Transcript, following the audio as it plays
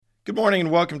Good morning and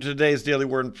welcome to today's Daily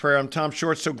Word and Prayer. I'm Tom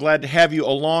Short. So glad to have you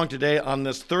along today on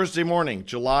this Thursday morning,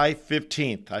 July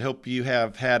 15th. I hope you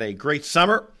have had a great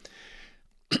summer.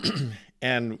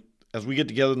 And as we get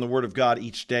together in the Word of God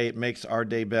each day, it makes our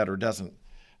day better, doesn't it?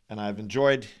 And I've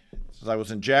enjoyed, since I was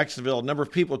in Jacksonville, a number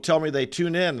of people tell me they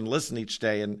tune in and listen each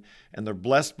day, and they're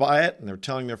blessed by it, and they're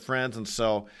telling their friends. And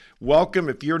so welcome.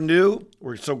 If you're new,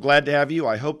 we're so glad to have you.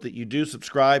 I hope that you do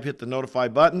subscribe, hit the notify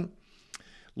button,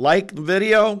 like the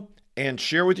video, and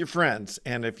share with your friends.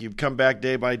 And if you come back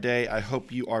day by day, I hope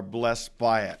you are blessed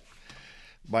by it,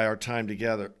 by our time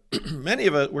together. Many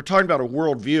of us, we're talking about a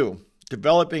worldview,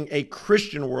 developing a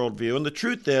Christian worldview. And the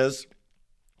truth is,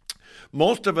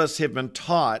 most of us have been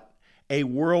taught a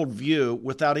worldview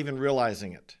without even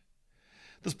realizing it.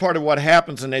 This is part of what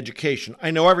happens in education.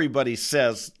 I know everybody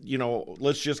says,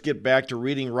 let's just get back to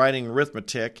reading, writing,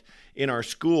 arithmetic in our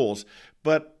schools.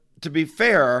 But to be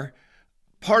fair,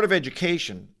 part of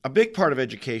education, a big part of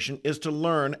education, is to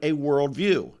learn a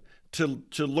worldview, to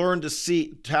learn to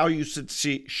see how you should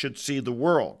see the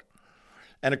world.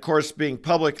 And of course, having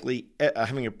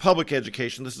a public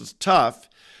education, this is tough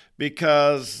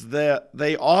because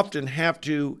they often cannot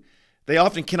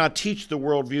teach the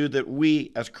worldview that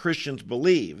we as Christians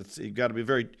believe. You've got to be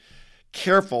very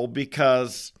careful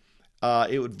because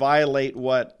it would violate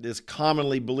what is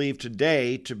commonly believed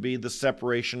today to be the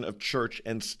separation of church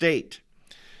and state.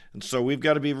 And so we've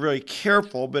got to be very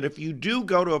careful. But if you do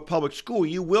go to a public school,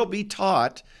 you will be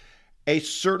taught a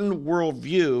certain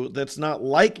worldview that's not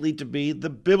likely to be the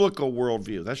biblical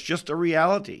worldview. That's just a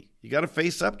reality. You got to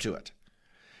face up to it.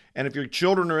 And if your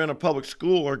children are in a public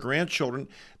school or grandchildren,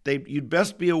 you'd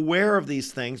best be aware of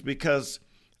these things because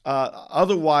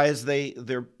otherwise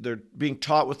they're being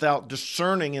taught without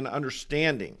discerning and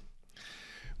understanding.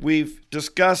 We've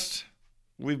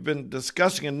been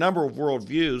discussing a number of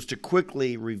worldviews. To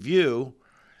quickly review,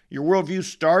 your worldview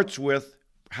starts with,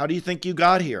 how do you think you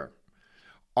got here?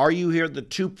 Are you here? The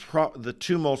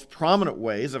two most prominent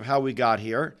ways of how we got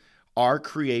here are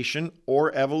creation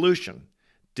or evolution.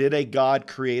 Did a God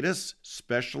create us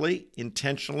specially,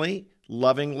 intentionally,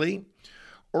 lovingly?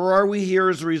 Or are we here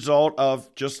as a result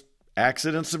of just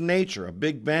accidents of nature, a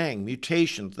big bang,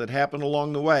 mutations that happened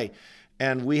along the way?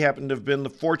 And we happen to have been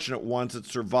the fortunate ones that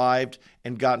survived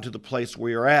and gotten to the place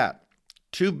we are at.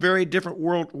 Two very different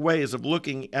ways of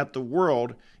looking at the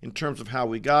world in terms of how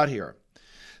we got here.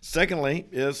 Secondly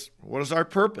is, what is our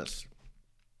purpose?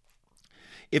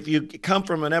 If you come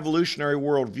from an evolutionary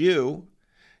worldview,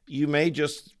 you may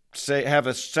just have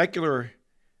a secular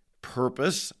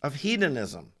purpose of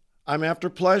hedonism. I'm after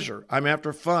pleasure. I'm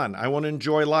after fun. I want to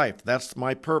enjoy life. That's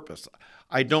my purpose.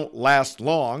 I don't last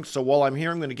long, so while I'm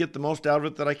here, I'm going to get the most out of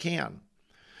it that I can.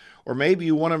 Or maybe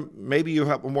you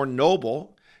have a more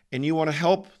noble, and you want to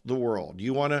help the world.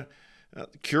 You want to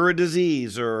cure a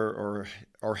disease or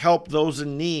help those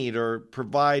in need or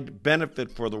provide benefit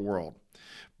for the world.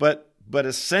 But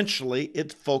essentially,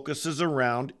 it focuses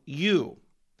around you.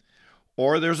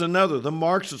 Or there's another, the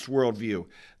Marxist worldview,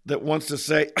 that wants to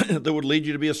say that would lead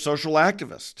you to be a social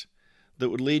activist, that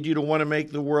would lead you to want to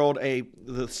make the world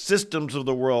the systems of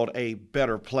the world a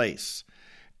better place,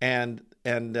 and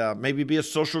maybe be a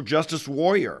social justice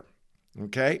warrior,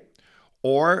 okay?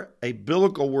 Or a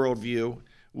biblical worldview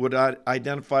would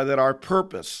identify that our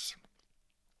purpose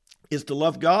is to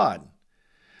love God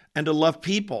and to love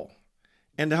people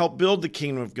and to help build the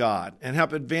kingdom of God and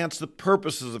help advance the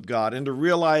purposes of God, and to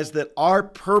realize that our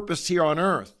purpose here on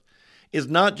earth is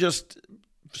not just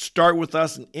start with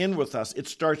us and end with us. It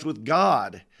starts with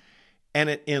God and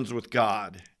it ends with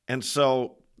God. And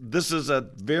so this is a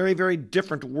very, very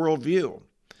different worldview.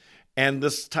 And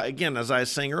this, again, as I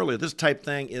was saying earlier, this type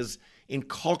thing is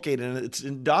inculcated and it's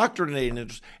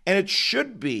indoctrinated, and it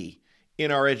should be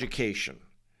in our education.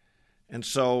 And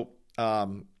so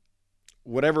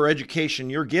whatever education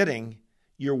you're getting,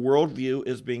 your worldview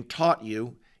is being taught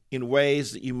you in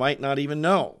ways that you might not even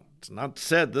know. It's not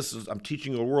said I'm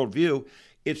teaching you a worldview.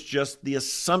 It's just the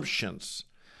assumptions.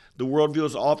 The worldview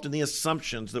is often the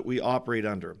assumptions that we operate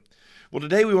under. Well,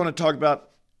 today we want to talk about,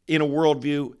 in a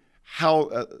worldview,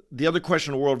 how the other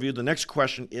question of worldview, the next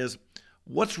question is,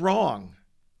 what's wrong?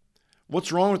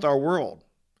 What's wrong with our world?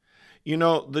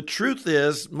 The truth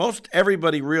is, most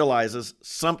everybody realizes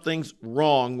something's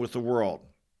wrong with the world.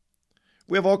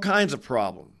 We have all kinds of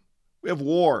problems. We have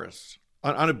wars.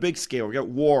 On a big scale, we've got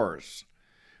wars.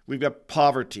 We've got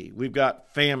poverty. We've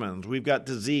got famines. We've got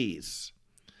disease.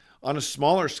 On a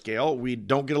smaller scale, we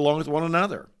don't get along with one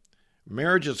another.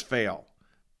 Marriages fail.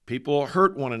 People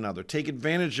hurt one another, take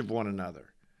advantage of one another.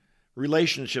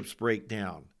 Relationships break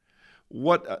down.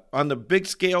 What on the big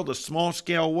scale, the small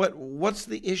scale, what's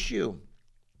the issue?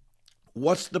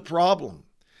 What's the problem?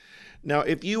 Now,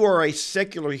 if you are a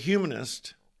secular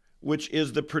humanist, which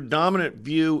is the predominant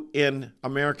view in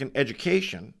American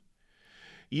education,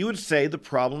 you would say the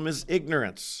problem is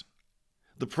ignorance.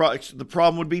 The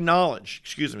problem would be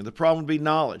knowledge. The problem would be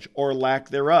knowledge or lack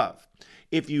thereof.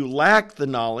 If you lack the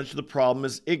knowledge, the problem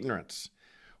is ignorance.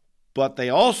 But they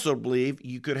also believe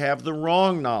you could have the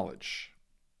wrong knowledge.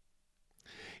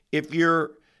 If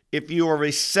you are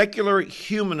a secular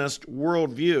humanist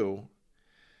worldview,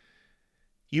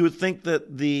 you would think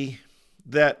that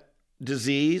that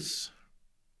disease,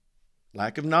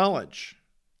 lack of knowledge,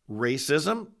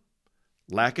 racism,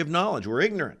 lack of knowledge, we're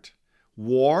ignorant.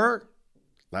 War,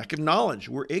 lack of knowledge,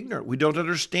 we're ignorant. We don't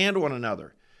understand one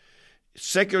another.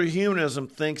 Secular humanism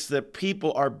thinks that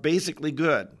people are basically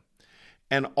good,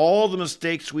 and all the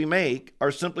mistakes we make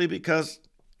are simply because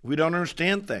we don't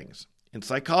understand things. In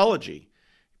psychology,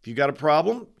 if you got a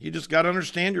problem, you just got to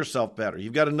understand yourself better.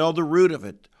 You've got to know the root of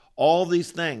it. All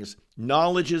these things.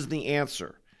 Knowledge is the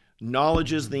answer.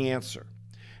 Knowledge is the answer.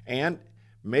 And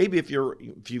maybe if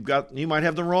you might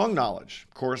have the wrong knowledge.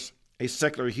 Of course, a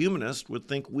secular humanist would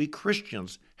think we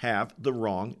Christians have the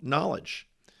wrong knowledge,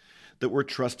 that we're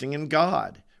trusting in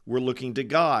God. We're looking to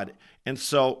God. And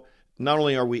so not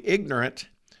only are we ignorant,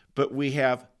 but we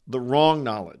have the wrong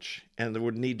knowledge, and that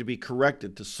would need to be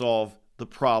corrected to solve the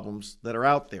problems that are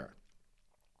out there.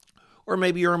 Or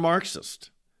maybe you're a Marxist.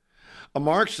 A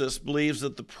Marxist believes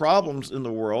that the problems in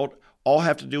the world all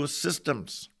have to do with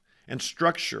systems and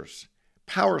structures,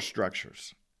 power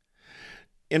structures.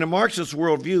 In a Marxist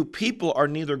worldview, people are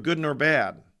neither good nor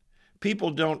bad.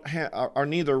 People are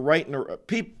neither right nor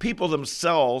people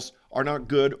themselves are not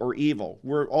good or evil.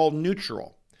 We're all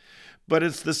neutral. But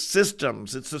it's the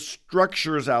systems, it's the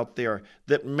structures out there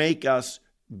that make us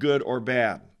good or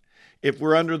bad. If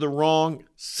we're under the wrong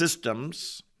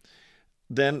systems,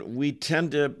 then we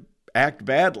tend to act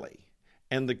badly.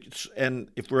 And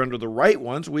if we're under the right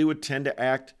ones, we would tend to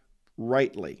act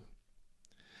rightly.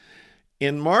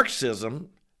 In Marxism,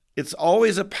 it's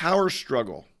always a power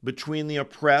struggle between the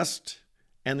oppressed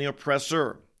and the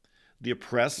oppressor. The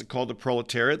oppressed are called the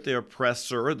proletariat, the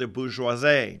oppressor, the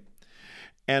bourgeoisie.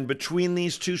 And between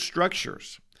these two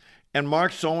structures, and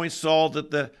Marx always saw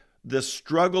that the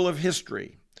struggle of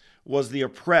history was the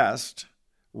oppressed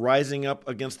rising up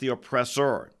against the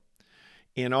oppressor.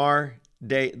 In our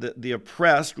day, the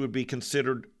oppressed would be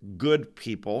considered good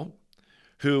people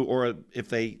who, or if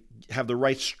they have the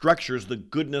right structures, the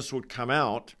goodness would come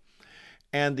out.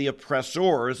 And the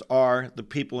oppressors are the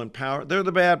people in power. They're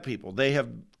the bad people. They have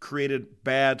created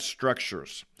bad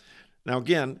structures. Now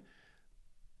again,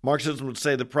 Marxism would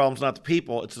say the problem's not the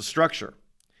people, it's the structure.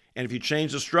 And if you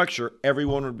change the structure,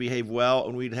 everyone would behave well,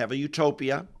 and we'd have a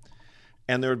utopia.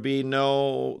 And there'd be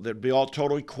all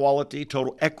total equality,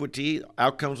 total equity.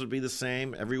 Outcomes would be the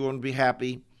same. Everyone would be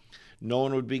happy. No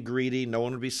one would be greedy. No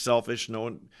one would be selfish.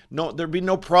 There'd be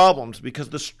no problems because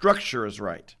the structure is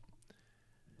right.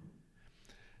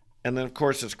 And then, of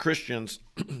course, as Christians,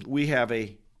 we have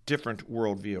a different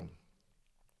worldview.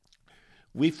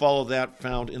 We follow that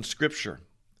found in Scripture,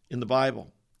 in the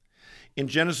Bible. In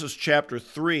Genesis chapter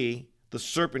 3, the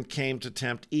serpent came to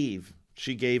tempt Eve.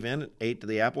 She gave in, ate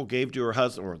the apple, gave to her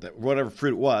husband, or whatever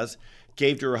fruit it was,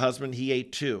 gave to her husband, he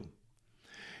ate too.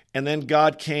 And then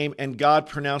God came, and God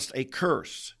pronounced a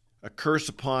curse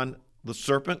upon the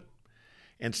serpent,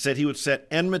 and said he would set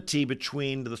enmity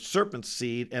between the serpent's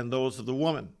seed and those of the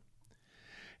woman.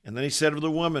 And then he said of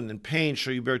the woman, in pain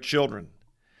shall you bear children.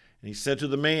 And he said to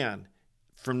the man,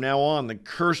 from now on, the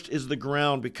cursed is the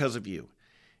ground because of you.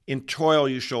 In toil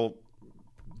you shall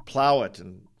plow it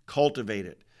and cultivate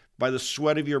it by the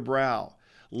sweat of your brow.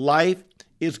 Life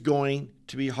is going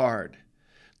to be hard.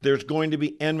 There's going to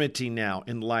be enmity now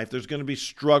in life. There's going to be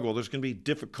struggle. There's going to be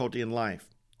difficulty in life.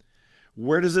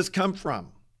 Where does this come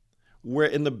from? Where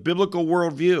in the biblical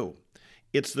worldview,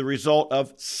 it's the result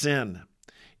of sin.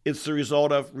 It's the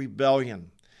result of rebellion.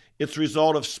 It's the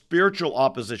result of spiritual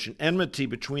opposition, enmity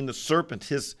between the serpent,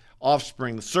 his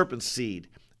offspring, the serpent's seed,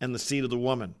 and the seed of the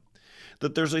woman.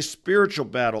 That there's a spiritual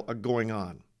battle going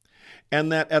on.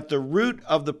 And that at the root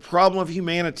of the problem of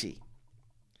humanity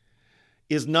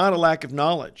is not a lack of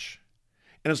knowledge.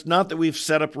 And it's not that we've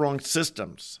set up wrong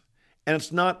systems. And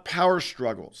it's not power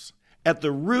struggles. At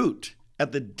the root,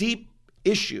 at the deep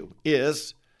issue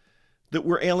is that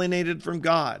we're alienated from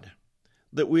God.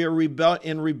 That we are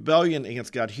in rebellion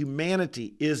against God.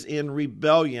 Humanity is in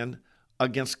rebellion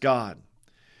against God.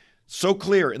 So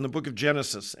clear in the book of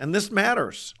Genesis. And this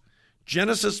matters.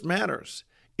 Genesis matters.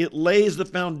 It lays the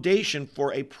foundation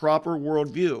for a proper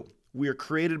worldview. We are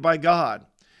created by God.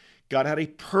 God had a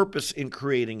purpose in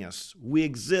creating us. We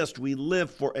exist, we live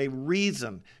for a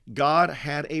reason. God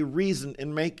had a reason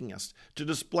in making us, to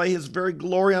display his very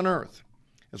glory on earth,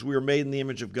 as we are made in the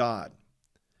image of God.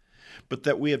 But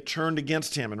that we have turned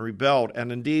against him and rebelled.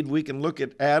 And indeed, we can look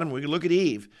at Adam, we can look at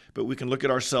Eve, but we can look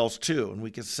at ourselves too. And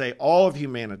we can say all of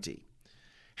humanity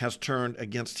has turned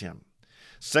against him.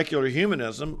 Secular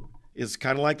humanism is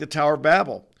kind of like the Tower of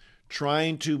Babel,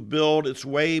 trying to build its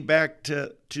way back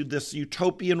to this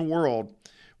utopian world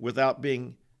without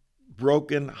being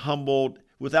broken, humbled,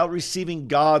 without receiving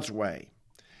God's way.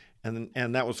 And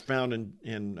that was found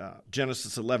in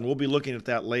Genesis 11. We'll be looking at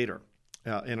that later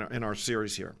in our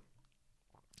series here.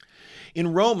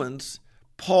 In Romans,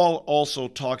 Paul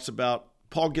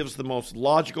gives the most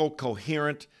logical,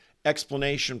 coherent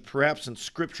explanation, perhaps in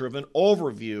Scripture, of an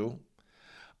overview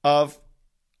of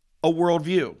a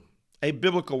worldview, a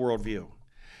biblical worldview.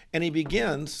 And he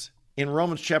begins in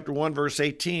Romans chapter 1, verse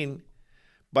 18,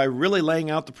 by really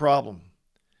laying out the problem.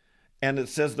 And it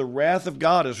says, the wrath of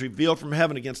God is revealed from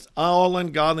heaven against all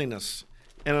ungodliness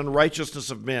and unrighteousness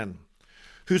of men,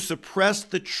 who suppress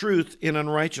the truth in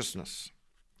unrighteousness.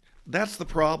 That's the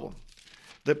problem.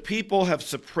 The people have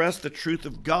suppressed the truth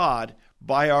of God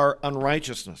by our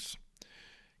unrighteousness.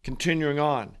 Continuing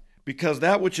on, because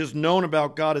that which is known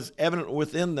about God is evident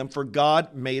within them, for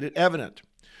God made it evident.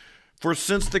 For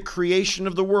since the creation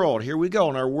of the world, here we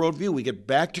go in our worldview, we get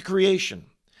back to creation.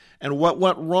 And what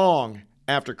went wrong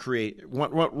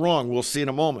what went wrong, we'll see in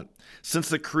a moment. Since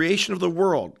the creation of the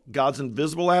world, God's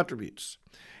invisible attributes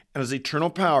and his eternal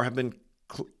power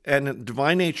and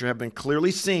divine nature have been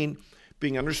clearly seen,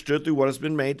 being understood through what has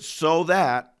been made, so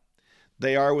that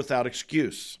they are without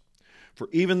excuse. For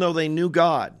even though they knew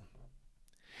God,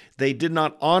 they did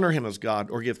not honor him as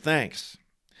God or give thanks,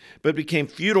 but became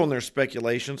futile in their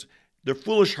speculations. Their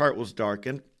foolish heart was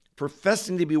darkened.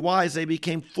 Professing to be wise, they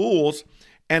became fools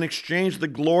and exchanged the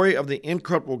glory of the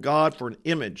incorruptible God for an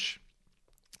image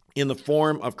in the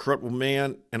form of corruptible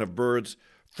man and of birds,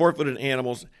 four-footed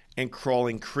animals, and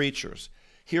crawling creatures.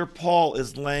 Here Paul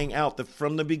is laying out that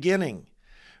from the beginning,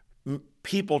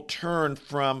 people turned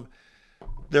from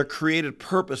their created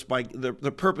purpose, by the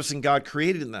purpose in God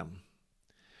created in them,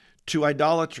 to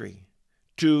idolatry,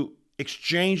 to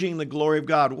exchanging the glory of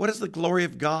God. What is the glory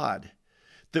of God?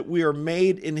 That we are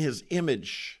made in his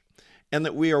image, and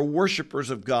that we are worshipers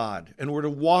of God, and we're to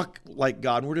walk like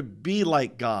God, and we're to be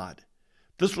like God.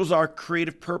 This was our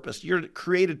creative purpose. You're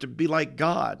created to be like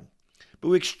God. But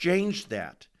we exchanged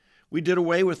that. We did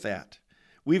away with that.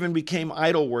 We even became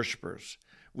idol worshipers.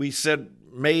 We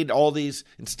made all these,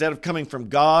 instead of coming from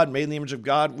God, made in the image of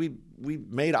God, we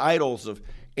made idols of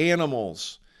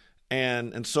animals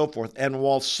and so forth. And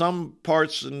while some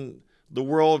parts in the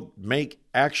world make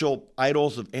actual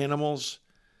idols of animals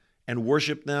and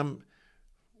worship them,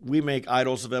 we make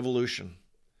idols of evolution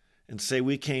and say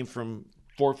we came from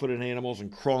four-footed animals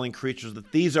and crawling creatures,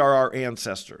 that these are our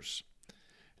ancestors.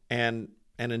 And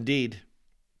indeed,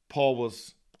 Paul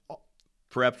was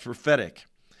perhaps prophetic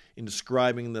in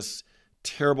describing this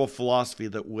terrible philosophy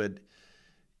that would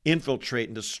infiltrate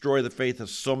and destroy the faith of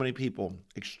so many people,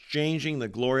 exchanging the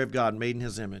glory of God made in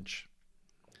his image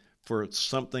for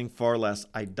something far less,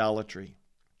 idolatry.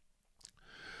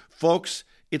 Folks,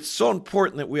 it's so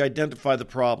important that we identify the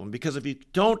problem, because if you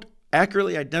don't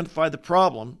accurately identify the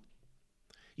problem,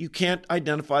 you can't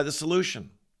identify the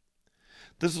solution.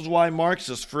 This is why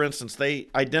Marxists, for instance, they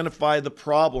identify the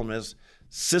problem as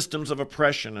systems of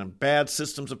oppression and bad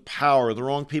systems of power. The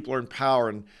wrong people are in power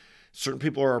and certain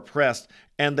people are oppressed.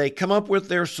 And they come up with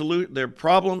their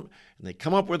problem, and they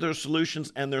come up with their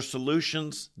solutions, and their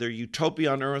solutions, their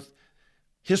utopia on earth,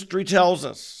 history tells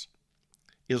us,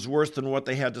 is worse than what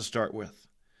they had to start with.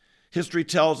 History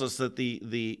tells us that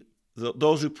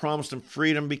those who promised them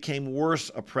freedom became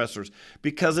worse oppressors,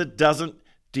 because it doesn't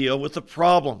deal with the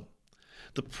problem.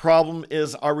 The problem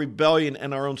is our rebellion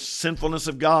and our own sinfulness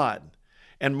of God.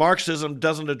 And Marxism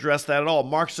doesn't address that at all.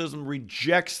 Marxism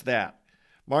rejects that.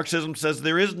 Marxism says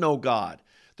there is no God.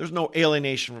 There's no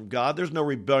alienation from God. There's no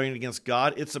rebellion against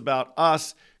God. It's about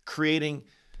us creating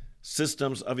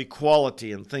systems of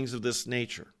equality and things of this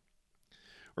nature.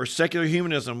 Or secular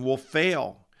humanism will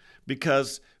fail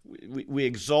because we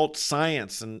exalt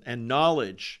science and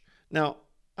knowledge. Now,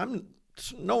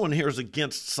 no one here is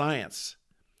against science,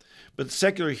 but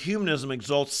secular humanism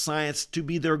exalts science to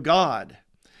be their God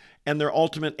and their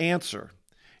ultimate answer.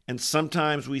 And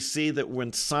sometimes we see that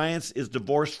when science is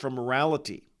divorced from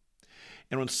morality,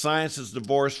 and when science is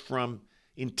divorced from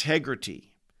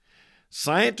integrity,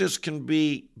 scientists can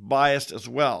be biased as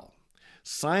well.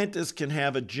 Scientists can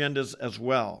have agendas as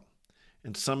well.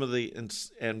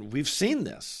 And we've seen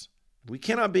this. We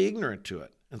cannot be ignorant to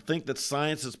it and think that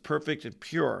science is perfect and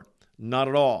pure. Not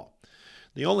at all.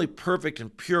 The only perfect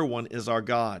and pure one is our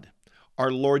God,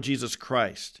 our Lord Jesus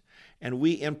Christ. And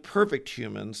we imperfect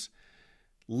humans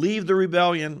leave the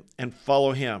rebellion and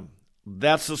follow him.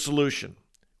 That's the solution.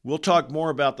 We'll talk more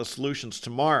about the solutions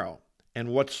tomorrow and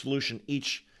what solution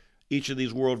each of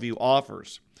these worldview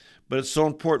offers. But it's so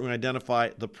important we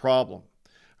identify the problem.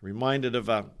 I'm reminded of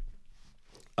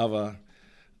a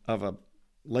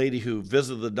lady who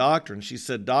visited the doctor, and she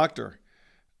said, "Doctor,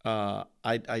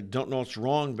 I don't know what's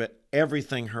wrong, but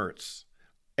everything hurts.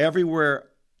 Everywhere,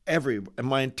 and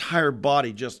my entire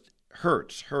body just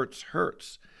hurts.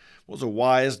 Was a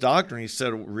wise doctor, and he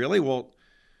said, "Really? Well,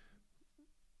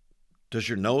 does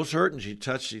your nose hurt?" And she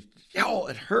touched, "Oh,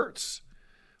 it hurts."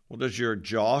 "Well, does your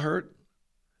jaw hurt?"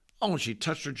 "Oh," and she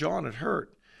touched her jaw and it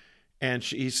hurt. And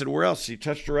he said, "Where else?" She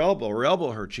touched her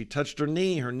elbow hurt. She touched her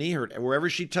knee hurt. And wherever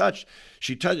she touched,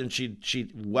 and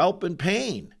she'd whelp in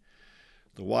pain.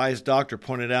 The wise doctor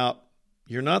pointed out,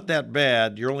 "You're not that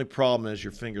bad. Your only problem is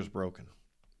your finger's broken."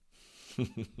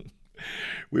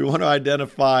 We want to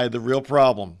identify the real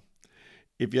problem.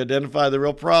 If you identify the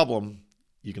real problem,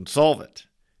 you can solve it.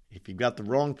 If you've got the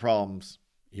wrong problems,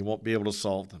 you won't be able to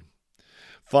solve them.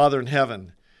 Father in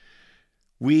heaven,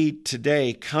 we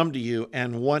today come to you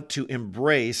and want to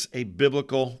embrace a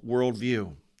biblical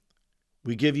worldview.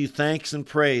 We give you thanks and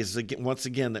praise once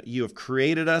again that you have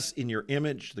created us in your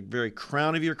image, the very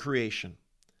crown of your creation.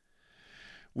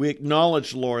 We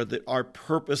acknowledge, Lord, that our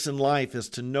purpose in life is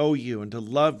to know you and to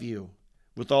love you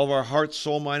with all of our heart,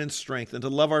 soul, mind, and strength, and to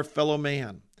love our fellow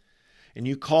man. And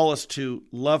you call us to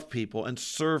love people and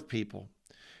serve people.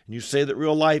 And you say that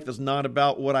real life is not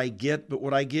about what I get, but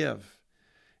what I give.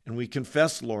 And we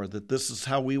confess, Lord, that this is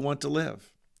how we want to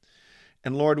live.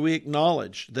 And Lord, we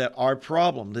acknowledge that our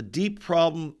problem, the deep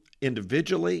problem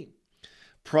individually,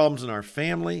 problems in our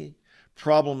family,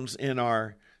 problems in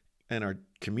our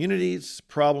communities,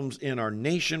 problems in our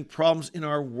nation, problems in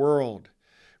our world.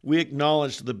 We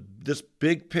acknowledge this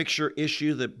big picture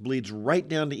issue that bleeds right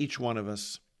down to each one of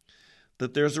us,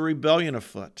 that there's a rebellion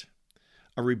afoot,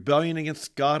 a rebellion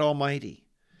against God Almighty.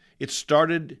 It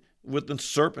started with the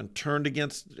serpent turned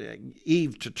against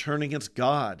Eve to turn against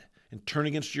God and turn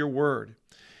against your word.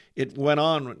 It went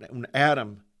on when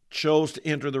Adam chose to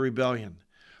enter the rebellion.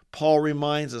 Paul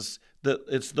reminds us that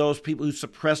it's those people who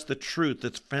suppress the truth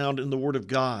that's found in the Word of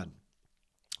God.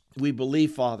 We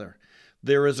believe, Father,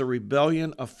 there is a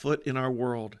rebellion afoot in our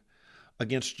world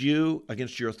against you,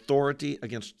 against your authority,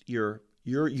 against your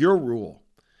rule.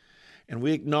 And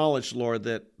we acknowledge, Lord,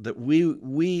 that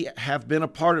we have been a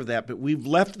part of that, but we've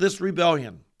left this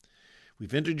rebellion.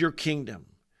 We've entered your kingdom.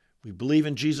 We believe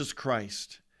in Jesus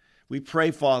Christ. We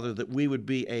pray, Father, that we would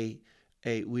be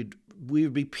we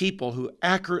would be people who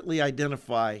accurately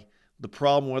identify the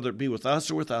problem, whether it be with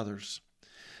us or with others.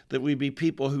 That we be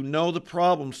people who know the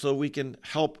problem so we can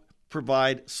help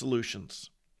provide solutions.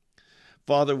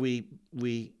 Father,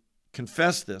 we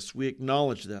confess this. We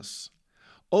acknowledge this.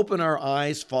 Open our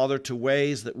eyes, Father, to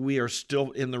ways that we are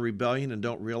still in the rebellion and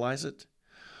don't realize it.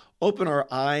 Open our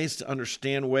eyes to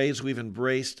understand ways we've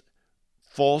embraced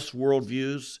false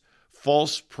worldviews,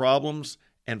 false problems,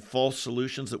 and false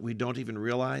solutions that we don't even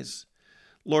realize.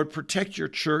 Lord, protect your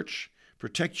church,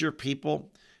 protect your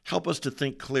people. Help us to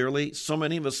think clearly. So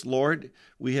many of us, Lord,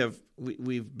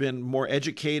 we've been more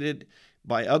educated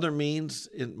by other means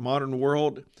in modern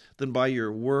world than by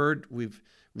your word. We've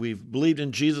believed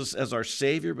in Jesus as our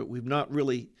Savior, but we've not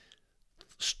really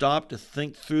stopped to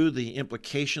think through the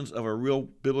implications of a real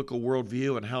biblical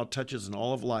worldview and how it touches in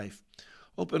all of life.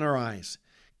 Open our eyes.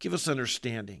 Give us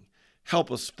understanding.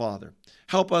 Help us, Father.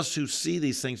 Help us who see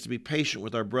these things to be patient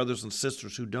with our brothers and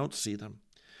sisters who don't see them.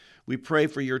 We pray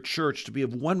for your church to be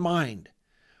of one mind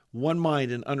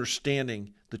in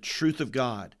understanding the truth of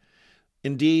God.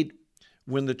 Indeed,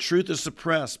 when the truth is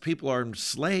suppressed, people are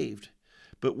enslaved.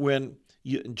 But when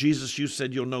Jesus, you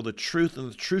said you'll know the truth,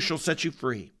 and the truth shall set you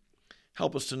free.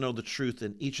 Help us to know the truth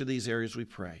in each of these areas, we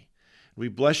pray. We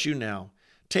bless you now.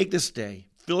 Take this day.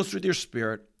 Fill us with your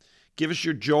Spirit. Give us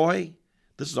your joy.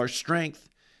 This is our strength.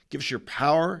 Give us your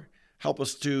power. Help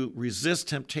us to resist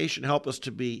temptation. Help us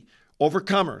to be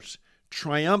overcomers,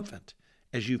 triumphant,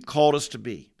 as you've called us to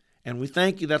be. And we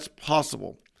thank you that's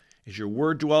possible. As your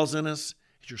word dwells in us,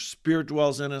 as your Spirit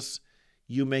dwells in us,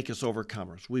 you make us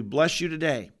overcomers. We bless you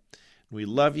today. We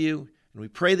love you, and we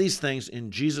pray these things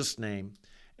in Jesus' name.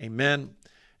 Amen,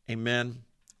 amen,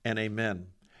 and amen.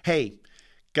 Hey,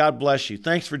 God bless you.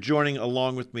 Thanks for joining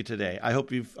along with me today. I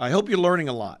hope you're learning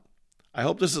a lot. I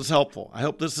hope this is helpful. I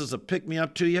hope this is a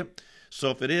pick-me-up to you. So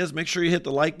if it is, make sure you hit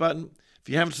the like button. If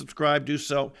you haven't subscribed, do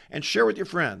so, and share with your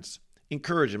friends.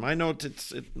 encourage them. I know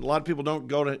a lot of people don't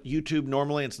go to YouTube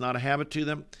normally. It's not a habit to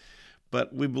them.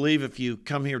 But we believe if you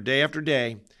come here day after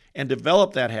day and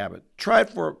develop that habit, try it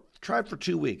for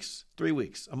 2 weeks, 3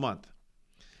 weeks, a month,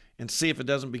 and see if it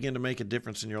doesn't begin to make a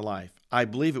difference in your life. I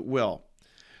believe it will.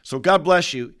 So God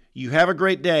bless you. You have a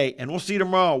great day, and we'll see you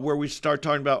tomorrow where we start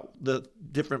talking about the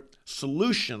different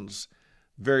solutions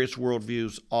various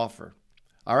worldviews offer.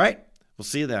 All right? We'll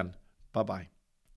see you then. Bye-bye.